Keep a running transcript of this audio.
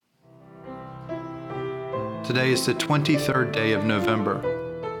Today is the 23rd day of November,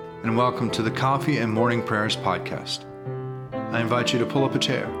 and welcome to the Coffee and Morning Prayers podcast. I invite you to pull up a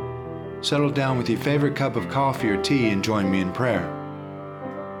chair, settle down with your favorite cup of coffee or tea, and join me in prayer.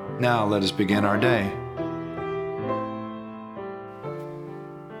 Now let us begin our day.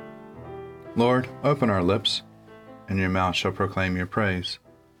 Lord, open our lips, and your mouth shall proclaim your praise.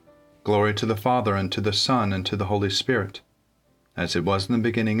 Glory to the Father, and to the Son, and to the Holy Spirit, as it was in the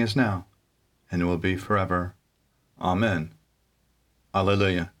beginning, is now, and will be forever. Amen.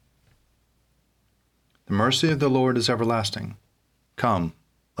 Alleluia. The mercy of the Lord is everlasting. Come,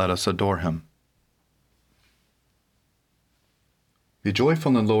 let us adore him. Be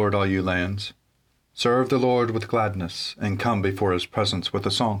joyful in the Lord, all you lands. Serve the Lord with gladness, and come before his presence with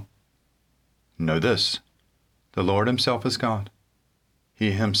a song. Know this, the Lord himself is God.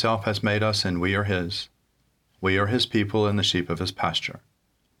 He himself has made us, and we are his. We are his people and the sheep of his pasture.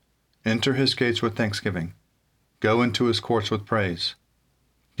 Enter his gates with thanksgiving. Go into his courts with praise.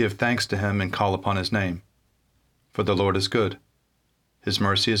 Give thanks to him and call upon his name. For the Lord is good. His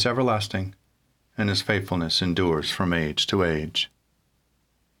mercy is everlasting, and his faithfulness endures from age to age.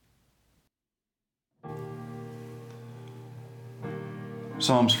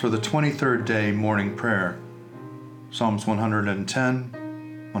 Psalms for the 23rd day morning prayer. Psalms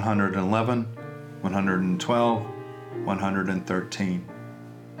 110, 111, 112, 113.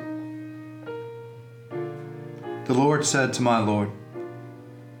 The Lord said to my Lord,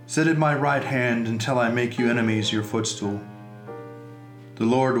 "Sit at my right hand until I make you enemies your footstool." The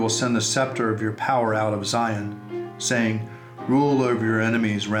Lord will send the scepter of your power out of Zion, saying, "Rule over your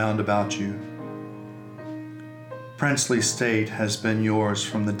enemies round about you." Princely state has been yours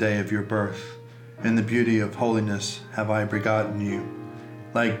from the day of your birth. In the beauty of holiness have I begotten you,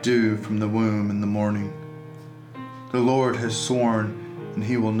 like dew from the womb in the morning. The Lord has sworn, and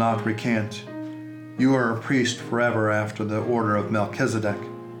he will not recant. You are a priest forever after the order of Melchizedek.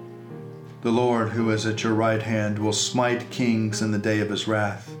 The Lord, who is at your right hand, will smite kings in the day of his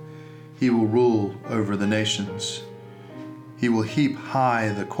wrath. He will rule over the nations. He will heap high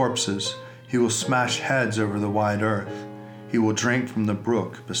the corpses. He will smash heads over the wide earth. He will drink from the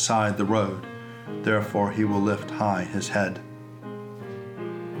brook beside the road. Therefore he will lift high his head.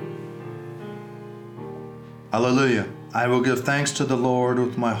 Alleluia! I will give thanks to the Lord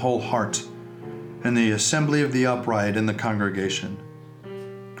with my whole heart, in the assembly of the upright in the congregation.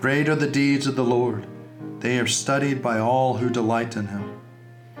 Great are the deeds of the Lord. They are studied by all who delight in him.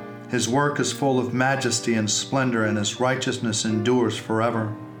 His work is full of majesty and splendor, and his righteousness endures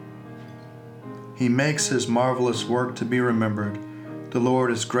forever. He makes his marvelous work to be remembered. The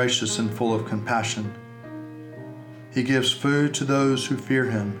Lord is gracious and full of compassion. He gives food to those who fear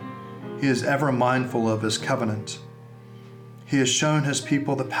him. He is ever mindful of his covenant. He has shown his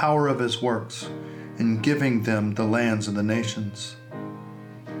people the power of his works, in giving them the lands of the nations.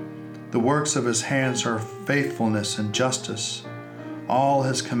 The works of his hands are faithfulness and justice. All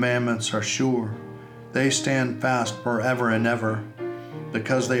his commandments are sure. They stand fast forever and ever,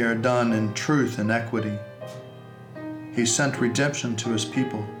 because they are done in truth and equity. He sent redemption to his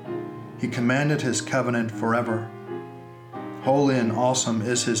people. He commanded his covenant forever. Holy and awesome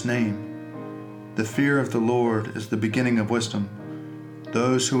is his name. The fear of the Lord is the beginning of wisdom.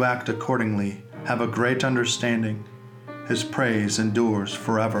 Those who act accordingly have a great understanding. His praise endures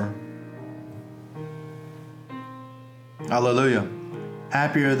forever. Alleluia!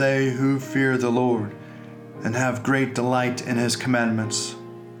 Happy are they who fear the Lord and have great delight in his commandments.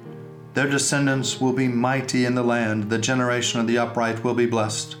 Their descendants will be mighty in the land. The generation of the upright will be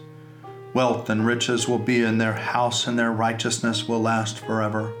blessed. Wealth and riches will be in their house, and their righteousness will last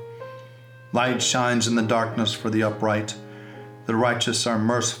forever. Light shines in the darkness for the upright. The righteous are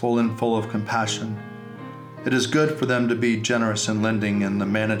merciful and full of compassion. It is good for them to be generous in lending and the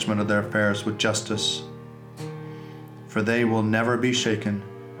management of their affairs with justice, for they will never be shaken.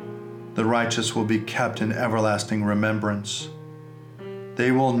 The righteous will be kept in everlasting remembrance.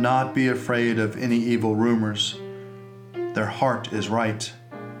 They will not be afraid of any evil rumors. Their heart is right.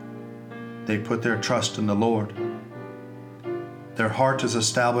 They put their trust in the Lord. Their heart is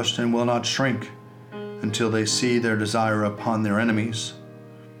established and will not shrink until they see their desire upon their enemies.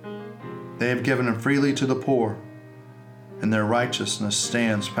 They have given freely to the poor, and their righteousness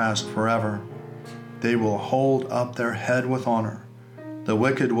stands fast forever. They will hold up their head with honor. The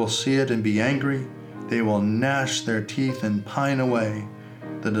wicked will see it and be angry. They will gnash their teeth and pine away.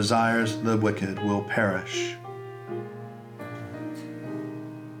 The desires of the wicked will perish.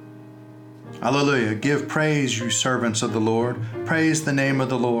 Alleluia! Give praise, you servants of the Lord. Praise the name of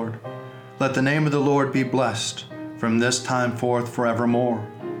the Lord. Let the name of the Lord be blessed from this time forth forevermore.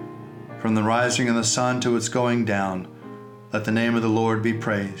 From the rising of the sun to its going down, let the name of the Lord be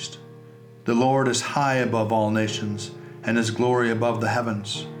praised. The Lord is high above all nations, and his glory above the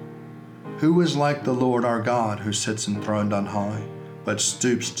heavens. Who is like the Lord our God, who sits enthroned on high, but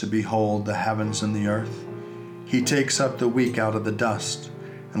stoops to behold the heavens and the earth? He takes up the weak out of the dust,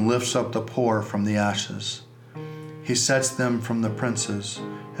 and lifts up the poor from the ashes. He sets them from the princes,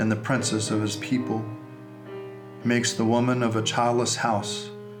 and the princes of his people. Makes the woman of a childless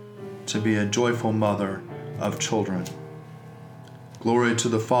house to be a joyful mother of children. Glory to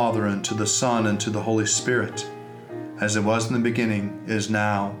the Father, and to the Son, and to the Holy Spirit, as it was in the beginning, is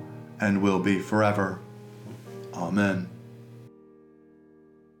now, and will be forever. Amen.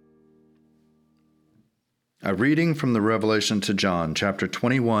 A reading from the Revelation to John, chapter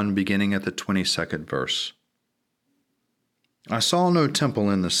 21, beginning at the 22nd verse. I saw no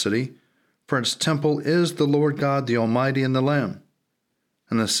temple in the city, for its temple is the Lord God, the Almighty, and the Lamb.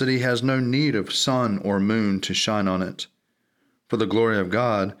 And the city has no need of sun or moon to shine on it, for the glory of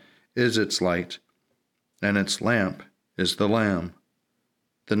God is its light, and its lamp is the Lamb.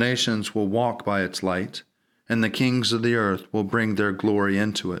 The nations will walk by its light, and the kings of the earth will bring their glory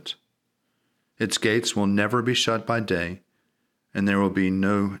into it. Its gates will never be shut by day, and there will be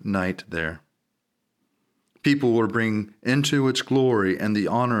no night there. People will bring into its glory and the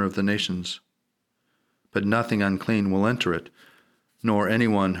honor of the nations. But nothing unclean will enter it, nor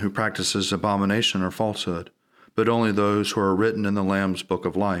anyone who practices abomination or falsehood, but only those who are written in the Lamb's book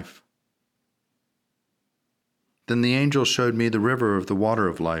of life. Then the angel showed me the river of the water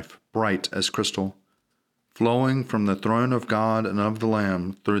of life, bright as crystal, flowing from the throne of God and of the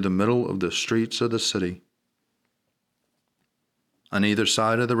Lamb through the middle of the streets of the city. On either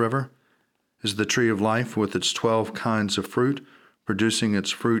side of the river is the tree of life with its 12 kinds of fruit, producing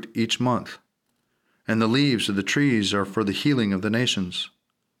its fruit each month. And the leaves of the trees are for the healing of the nations.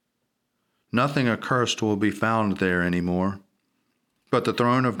 Nothing accursed will be found there any more, but the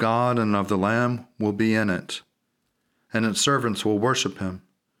throne of God and of the Lamb will be in it, and its servants will worship him.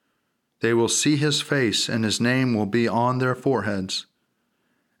 They will see his face, and his name will be on their foreheads,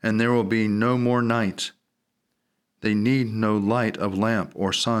 and there will be no more night. They need no light of lamp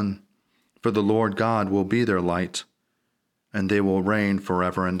or sun, for the Lord God will be their light, and they will reign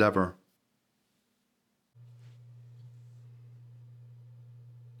forever and ever.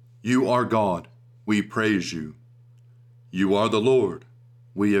 You are God, we praise you. You are the Lord,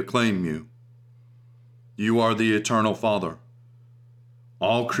 we acclaim you. You are the eternal Father.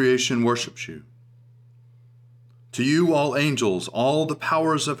 All creation worships you. To you all angels, all the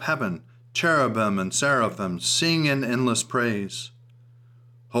powers of heaven, cherubim and seraphim, sing in endless praise.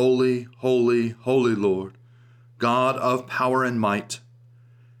 Holy, holy, holy Lord, God of power and might,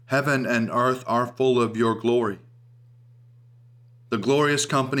 heaven and earth are full of your glory. The glorious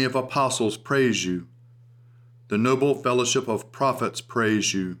company of apostles praise you. The noble fellowship of prophets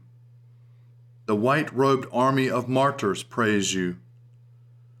praise you. The white-robed army of martyrs praise you.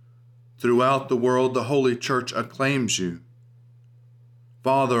 Throughout the world the Holy Church acclaims you.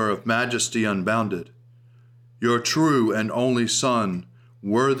 Father of majesty unbounded, your true and only Son,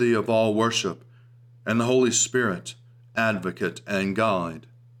 worthy of all worship, and the Holy Spirit, advocate and guide.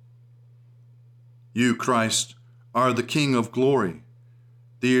 You, Christ, are the King of glory,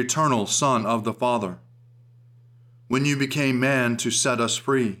 the eternal Son of the Father. When you became man to set us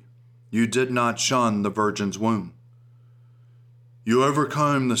free, you did not shun the Virgin's womb. You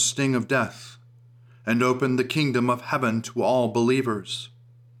overcame the sting of death and opened the kingdom of heaven to all believers.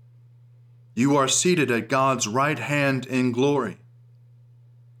 You are seated at God's right hand in glory.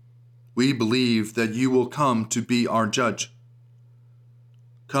 We believe that you will come to be our judge.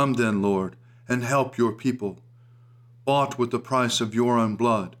 Come then, Lord, and help your people, bought with the price of your own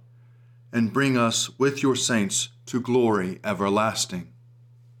blood, and bring us with your saints to glory everlasting.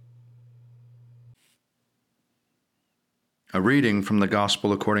 A reading from the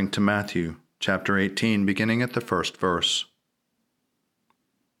Gospel according to Matthew, chapter 18, beginning at the first verse.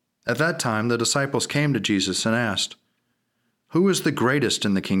 At that time the disciples came to Jesus and asked, "Who is the greatest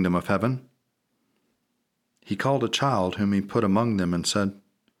in the kingdom of heaven?" He called a child whom he put among them and said,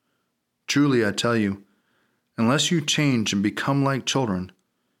 "Truly I tell you, unless you change and become like children,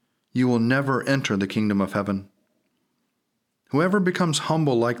 you will never enter the kingdom of heaven. Whoever becomes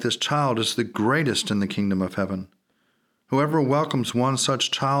humble like this child is the greatest in the kingdom of heaven. Whoever welcomes one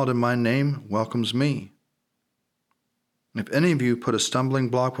such child in my name welcomes me. If any of you put a stumbling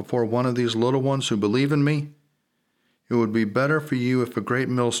block before one of these little ones who believe in me, it would be better for you if a great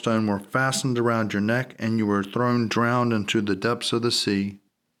millstone were fastened around your neck and you were thrown drowned into the depths of the sea.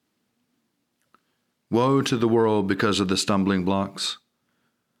 Woe to the world because of the stumbling blocks.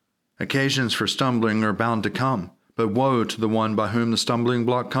 Occasions for stumbling are bound to come, but woe to the one by whom the stumbling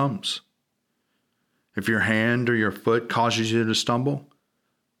block comes. If your hand or your foot causes you to stumble,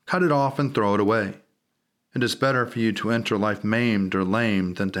 cut it off and throw it away. It is better for you to enter life maimed or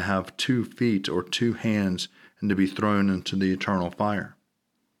lame than to have 2 feet or 2 hands and to be thrown into the eternal fire.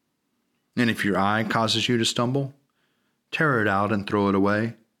 And if your eye causes you to stumble, tear it out and throw it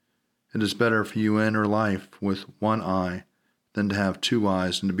away. It is better for you to enter life with 1 eye than to have 2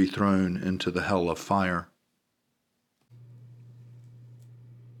 eyes and to be thrown into the hell of fire.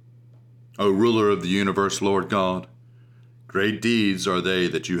 O ruler of the universe, Lord God, great deeds are they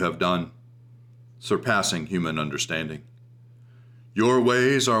that you have done, surpassing human understanding. Your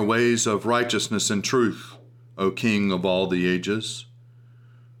ways are ways of righteousness and truth, O King of all the ages.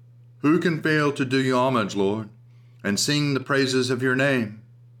 Who can fail to do you homage, Lord, and sing the praises of your name?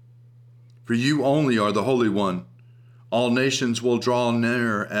 For you only are the Holy One. All nations will draw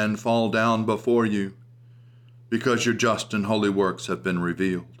near and fall down before you, because your just and holy works have been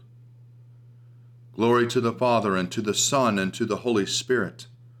revealed. Glory to the Father, and to the Son, and to the Holy Spirit,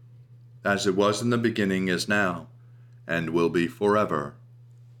 as it was in the beginning, is now, and will be forever.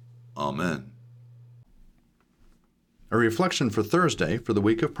 Amen. A reflection for Thursday for the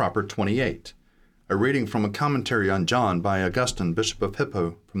week of Proper 28. A reading from a commentary on John by Augustine, Bishop of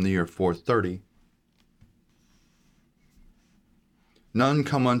Hippo, from the year 430. None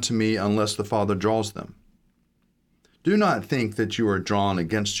come unto me unless the Father draws them. Do not think that you are drawn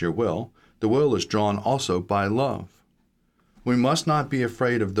against your will. The will is drawn also by love. We must not be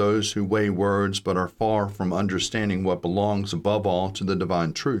afraid of those who weigh words but are far from understanding what belongs above all to the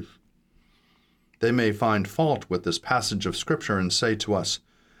divine truth. They may find fault with this passage of Scripture and say to us,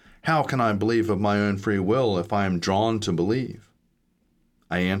 "How can I believe of my own free will if I am drawn to believe?"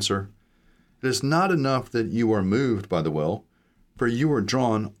 I answer, it is not enough that you are moved by the will, for you are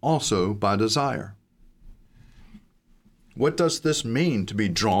drawn also by desire. What does this mean, to be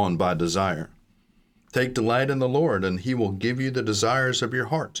drawn by desire? Take delight in the Lord, and he will give you the desires of your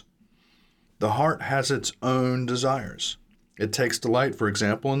heart. The heart has its own desires. It takes delight, for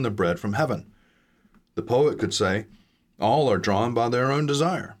example, in the bread from heaven. The poet could say, all are drawn by their own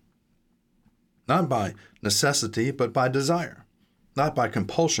desire. Not by necessity, but by desire. Not by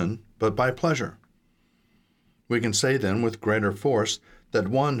compulsion, but by pleasure. We can say then with greater force that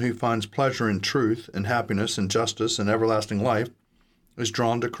one who finds pleasure in truth and happiness and justice and everlasting life is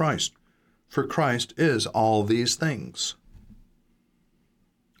drawn to Christ, for Christ is all these things.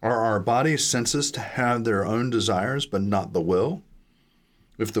 Are our bodies senses to have their own desires but not the will?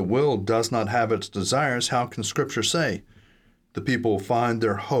 If the will does not have its desires, how can Scripture say, "The people will find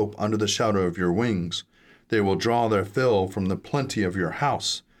their hope under the shadow of your wings. They will draw their fill from the plenty of your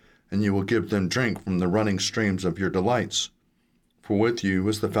house, and you will give them drink from the running streams of your delights. For with you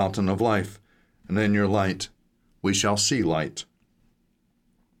is the fountain of life, and in your light we shall see light."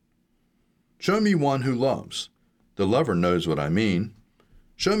 Show me one who loves. The lover knows what I mean.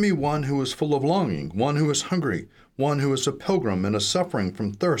 Show me one who is full of longing, one who is hungry, one who is a pilgrim and is suffering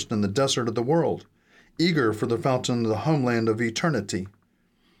from thirst in the desert of the world, eager for the fountain of the homeland of eternity.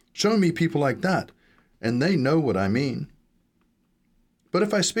 Show me people like that, and they know what I mean. But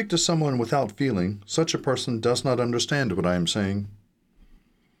if I speak to someone without feeling, such a person does not understand what I am saying.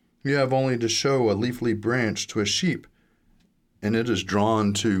 You have only to show a leafy branch to a sheep, and it is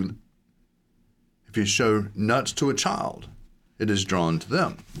drawn to. If you show nuts to a child, it is drawn to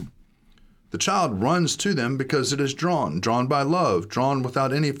them. The child runs to them because it is drawn by love, drawn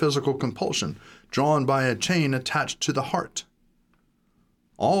without any physical compulsion, drawn by a chain attached to the heart.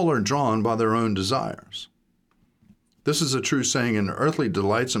 All are drawn by their own desires. This is a true saying in earthly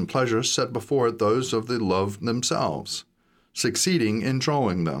delights and pleasures set before those of the love themselves, succeeding in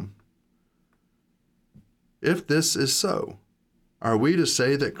drawing them. If this is so, are we to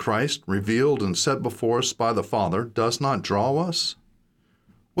say that Christ, revealed and set before us by the Father, does not draw us?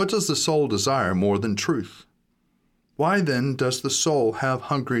 What does the soul desire more than truth? Why then does the soul have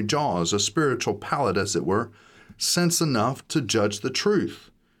hungry jaws, a spiritual palate as it were, sense enough to judge the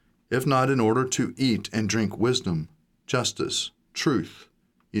truth, if not in order to eat and drink wisdom, justice, truth,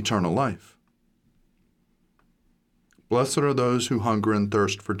 eternal life? Blessed are those who hunger and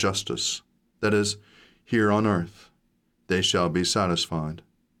thirst for justice, that is, here on earth. They shall be satisfied,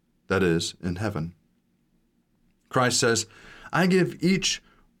 that is, in heaven. Christ says, I give each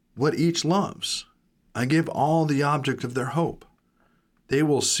what each loves. I give all the object of their hope. They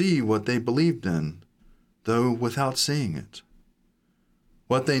will see what they believed in, though without seeing it.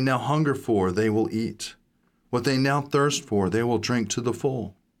 What they now hunger for, they will eat. What they now thirst for, they will drink to the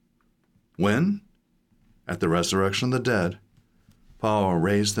full. When? At the resurrection of the dead. Paul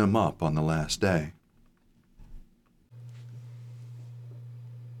raised them up on the last day.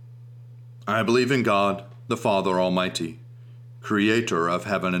 I believe in God, the Father Almighty, creator of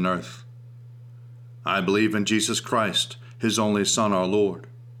heaven and earth. I believe in Jesus Christ, his only Son, our Lord.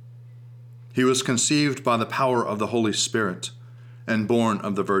 He was conceived by the power of the Holy Spirit and born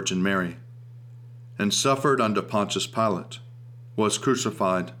of the Virgin Mary, and suffered under Pontius Pilate, was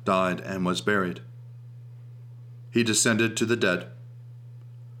crucified, died, and was buried. He descended to the dead.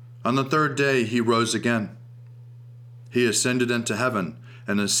 On the third day he rose again. He ascended into heaven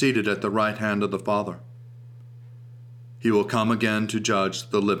and is seated at the right hand of the Father. He will come again to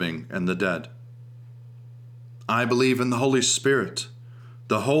judge the living and the dead. I believe in the Holy Spirit,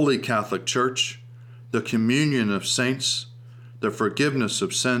 the Holy Catholic Church, the communion of saints, the forgiveness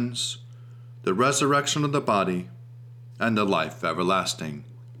of sins, the resurrection of the body, and the life everlasting.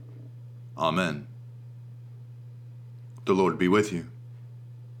 Amen. The Lord be with you,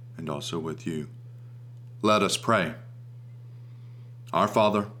 and also with you. Let us pray. Our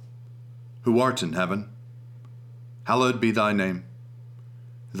Father, who art in heaven, hallowed be thy name.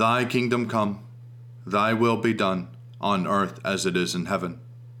 Thy kingdom come, thy will be done, on earth as it is in heaven.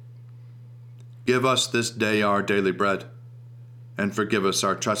 Give us this day our daily bread, and forgive us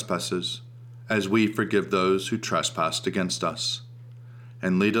our trespasses, as we forgive those who trespass against us.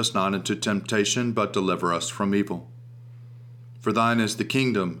 And lead us not into temptation, but deliver us from evil. For thine is the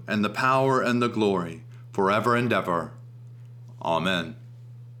kingdom, and the power, and the glory, forever and ever. Amen.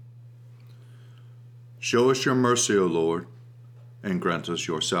 Show us your mercy, O Lord, and grant us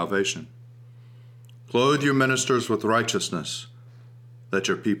your salvation. Clothe your ministers with righteousness. Let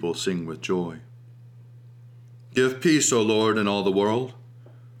your people sing with joy. Give peace, O Lord, in all the world,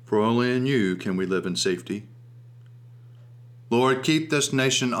 for only in you can we live in safety. Lord, keep this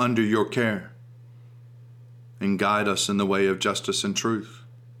nation under your care, and guide us in the way of justice and truth.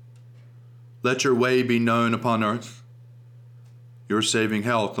 Let your way be known upon earth, your saving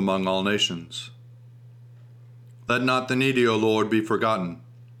health among all nations. Let not the needy, O Lord, be forgotten,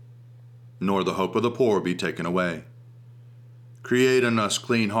 nor the hope of the poor be taken away. Create in us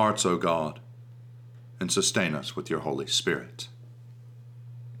clean hearts, O God, and sustain us with your Holy Spirit.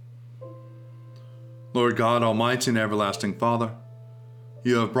 Lord God, almighty and everlasting Father,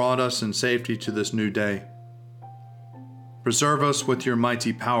 you have brought us in safety to this new day. Preserve us with your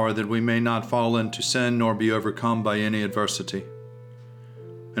mighty power, that we may not fall into sin nor be overcome by any adversity.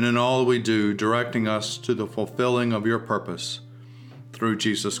 And in all we do, directing us to the fulfilling of your purpose, through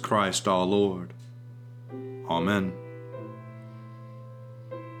Jesus Christ our Lord. Amen.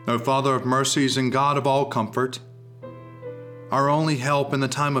 O Father of mercies and God of all comfort, our only help in the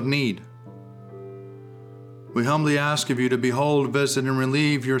time of need, we humbly ask of you to behold, visit, and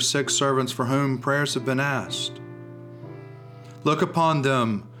relieve your sick servants for whom prayers have been asked. Look upon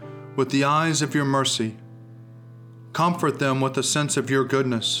them with the eyes of your mercy. Comfort them with a sense of your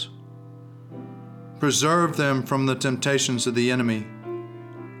goodness. Preserve them from the temptations of the enemy,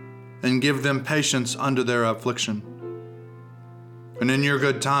 and give them patience under their affliction. And in your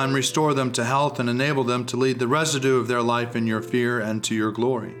good time, restore them to health and enable them to lead the residue of their life in your fear and to your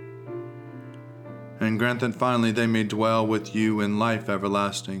glory. And grant that finally they may dwell with you in life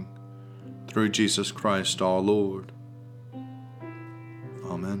everlasting, through Jesus Christ our Lord.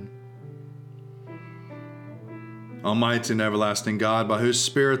 Amen. Almighty and everlasting God, by whose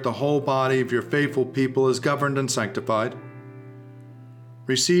Spirit the whole body of your faithful people is governed and sanctified,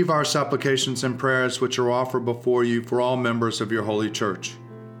 receive our supplications and prayers which are offered before you for all members of your holy church,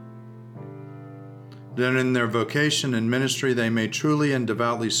 that in their vocation and ministry they may truly and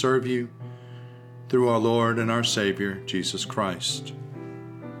devoutly serve you, through our Lord and our Savior, Jesus Christ.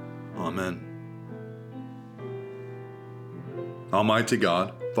 Amen. Almighty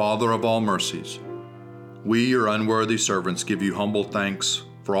God, Father of all mercies, we, your unworthy servants, give you humble thanks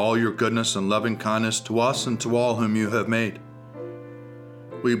for all your goodness and loving kindness to us and to all whom you have made.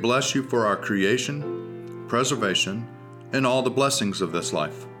 We bless you for our creation, preservation, and all the blessings of this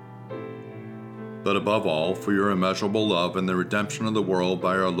life, but above all for your immeasurable love and the redemption of the world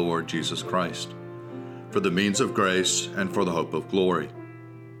by our Lord Jesus Christ, for the means of grace and for the hope of glory.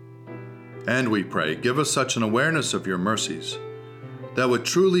 And we pray, give us such an awareness of your mercies, that with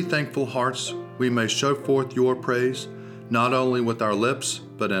truly thankful hearts we may show forth your praise, not only with our lips,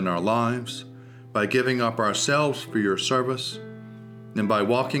 but in our lives, by giving up ourselves for your service, and by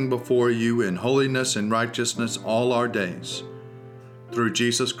walking before you in holiness and righteousness all our days. Through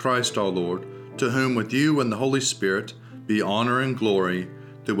Jesus Christ our Lord, to whom with you and the Holy Spirit be honor and glory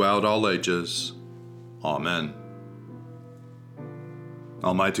throughout all ages. Amen.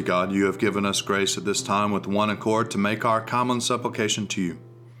 Almighty God, you have given us grace at this time with one accord to make our common supplication to you.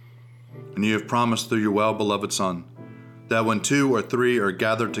 And you have promised through your well-beloved Son that when 2 or 3 are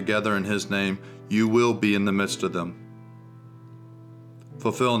gathered together in his name, you will be in the midst of them.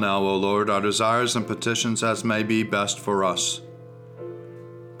 Fulfill now, O Lord, our desires and petitions as may be best for us,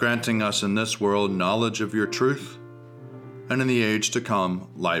 granting us in this world knowledge of your truth, and in the age to come,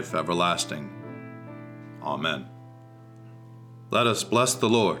 life everlasting. Amen. Let us bless the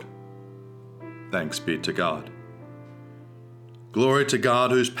Lord. Thanks be to God. Glory to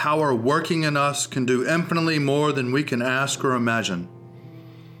God, whose power working in us can do infinitely more than we can ask or imagine.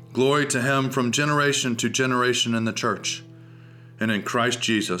 Glory to him from generation to generation in the church, and in Christ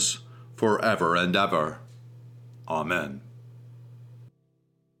Jesus forever and ever. Amen.